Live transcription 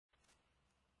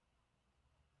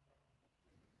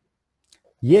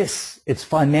Yes, it's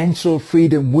Financial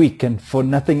Freedom Week, and for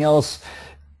nothing else,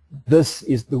 this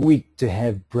is the week to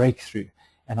have breakthrough.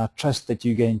 And I trust that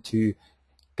you're going to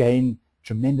gain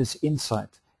tremendous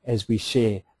insight as we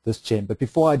share this gem. But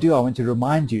before I do, I want to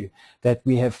remind you that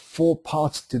we have 4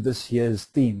 parts to this year's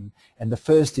theme. And the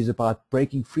first is about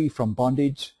breaking free from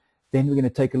bondage. Then we're going to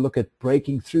take a look at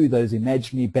breaking through those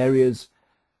imaginary barriers.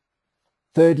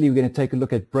 Thirdly, we're going to take a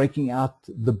look at breaking out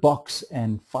the box,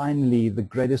 and finally, the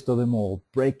greatest of them all,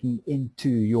 breaking into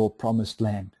your promised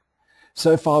land.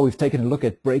 So far, we've taken a look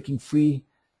at breaking free,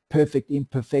 perfect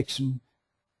imperfection,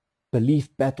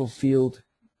 belief battlefield,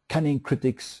 cunning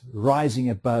critics, rising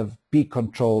above, be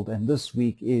controlled, and this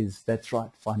week is, that's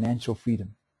right, financial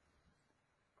freedom.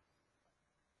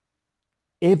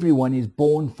 Everyone is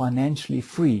born financially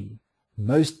free.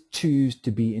 Most choose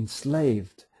to be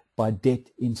enslaved by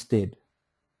debt instead.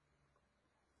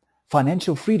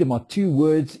 Financial freedom are 2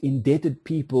 words indebted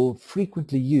people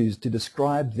frequently use to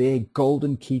describe their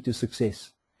golden key to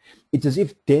success. It's as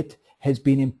if debt has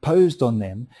been imposed on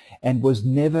them and was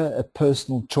never a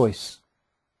personal choice.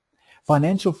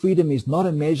 Financial freedom is not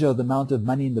a measure of the amount of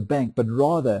money in the bank, but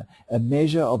rather a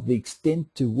measure of the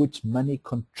extent to which money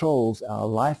controls our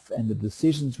life and the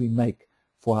decisions we make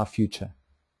for our future.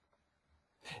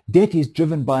 Debt is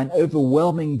driven by an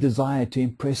overwhelming desire to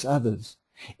impress others.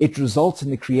 It results in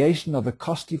the creation of a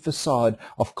costly facade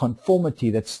of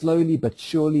conformity that slowly but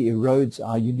surely erodes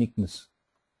our uniqueness.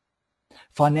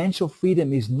 Financial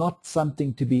freedom is not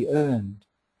something to be earned.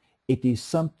 It is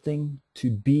something to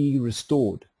be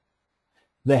restored.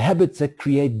 The habits that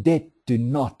create debt do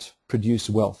not produce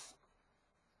wealth.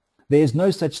 There is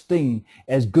no such thing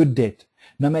as good debt,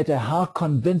 no matter how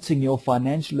convincing your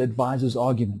financial advisor's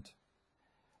argument.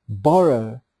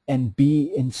 Borrow and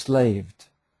be enslaved.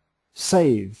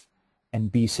 Save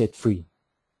and be set free.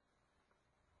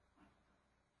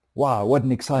 Wow, what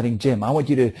an exciting gem. I want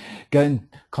you to go and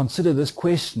consider this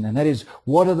question, and that is,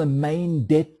 what are the main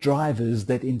debt drivers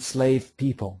that enslave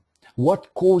people?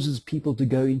 What causes people to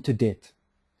go into debt?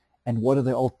 And what are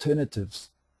the alternatives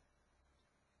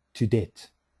to debt?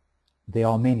 There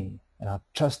are many, and I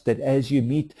trust that as you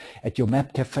meet at your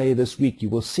MAP Cafe this week, you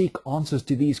will seek answers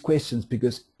to these questions,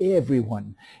 because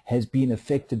everyone has been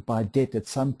affected by debt at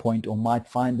some point or might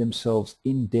find themselves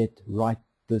in debt right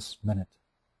this minute.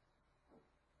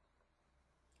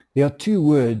 There are 2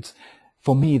 words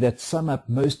for me that sum up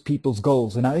most people's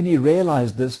goals, and I only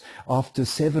realized this after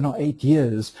 7 or 8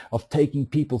 years of taking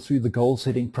people through the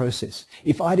goal-setting process.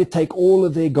 If I had to take all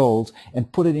of their goals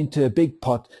and put it into a big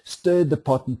pot, stirred the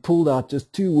pot and pulled out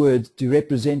just 2 words to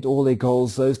represent all their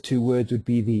goals, those 2 words would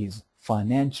be these: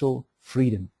 financial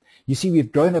freedom. You see,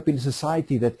 we've grown up in a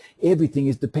society that everything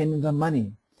is dependent on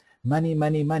money. Money,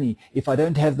 money, money. If I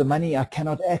don't have the money, I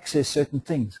cannot access certain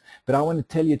things. But I want to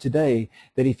tell you today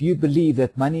that if you believe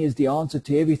that money is the answer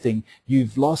to everything,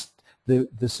 you've lost the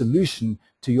solution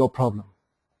to your problem.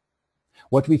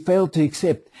 What we fail to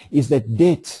accept is that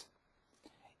debt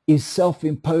is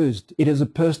self-imposed. It is a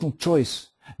personal choice.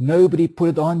 Nobody put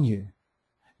it on you.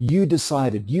 You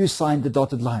decided. You signed the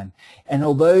dotted line. And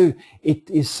although it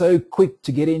is so quick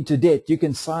to get into debt, you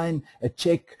can sign a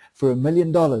check for $1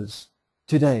 million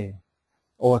today,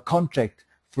 or a contract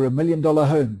for $1 million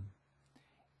home,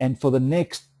 and for the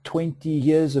next 20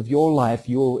 years of your life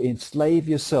you will enslave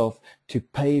yourself to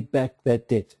pay back that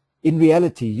debt. In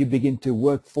reality, you begin to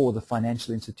work for the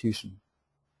financial institution.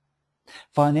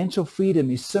 Financial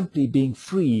freedom is simply being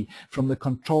free from the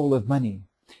control of money.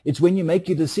 It's when you make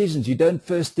your decisions, you don't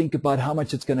first think about how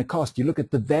much it's going to cost. You look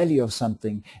at the value of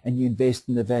something and you invest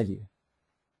in the value.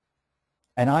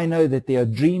 And I know that there are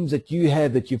dreams that you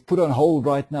have that you've put on hold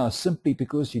right now simply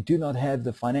because you do not have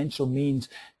the financial means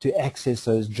to access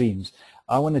those dreams.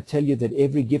 I want to tell you that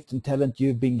every gift and talent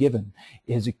you've been given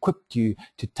has equipped you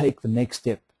to take the next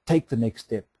step. Take the next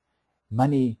step.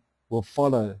 Money will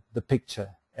follow the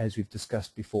picture, as we've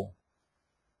discussed before.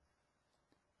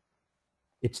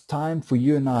 It's time for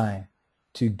you and I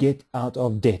to get out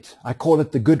of debt. I call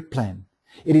it the good plan.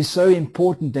 It is so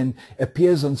important and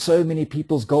appears on so many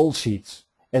people's goal sheets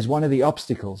as one of the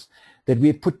obstacles that we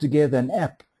have put together an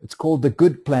app. It's called the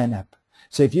Good Plan app.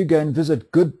 So if you go and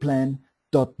visit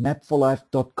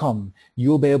goodplan.mapforlife.com,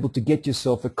 you'll be able to get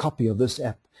yourself a copy of this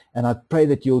app. And I pray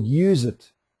that you'll use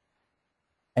it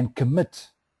and commit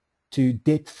to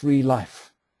debt-free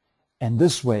life. And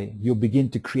this way, you'll begin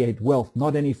to create wealth,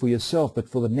 not only for yourself, but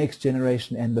for the next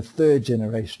generation and the 3rd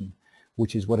generation,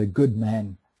 which is what a good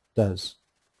man does.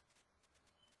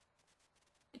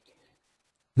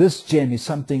 This gem is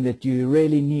something that you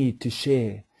really need to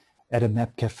share at a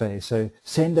MAP Cafe. So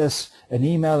send us an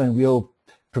email and we'll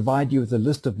provide you with a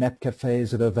list of MAP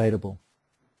Cafes that are available.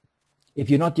 If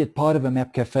you're not yet part of a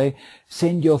Map Cafe,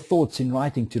 send your thoughts in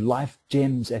writing to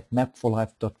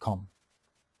lifegems@mapforlife.com.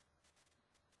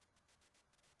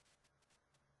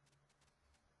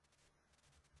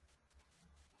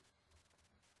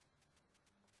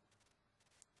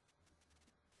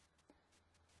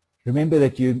 Remember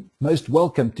that you're most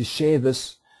welcome to share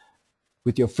this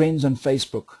with your friends on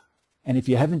Facebook. And if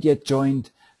you haven't yet joined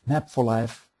Map for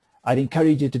Life, I'd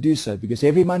encourage you to do so, because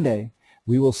every Monday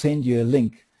we will send you a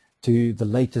link to the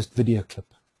latest video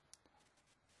clip.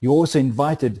 You're also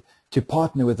invited to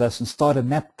partner with us and start a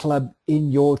map club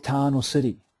in your town or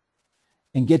city,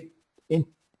 and get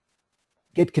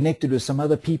connected with some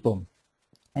other people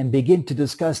and begin to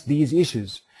discuss these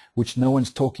issues which no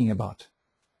one's talking about.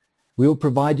 We'll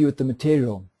provide you with the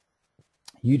material.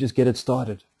 You just get it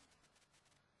started.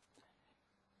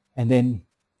 And then,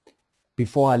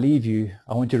 before I leave you,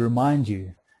 I want to remind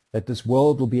you that this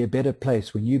world will be a better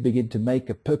place when you begin to make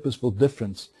a purposeful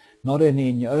difference, not only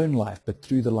in your own life, but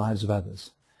through the lives of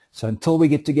others. So until we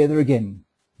get together again,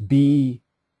 be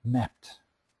mapped.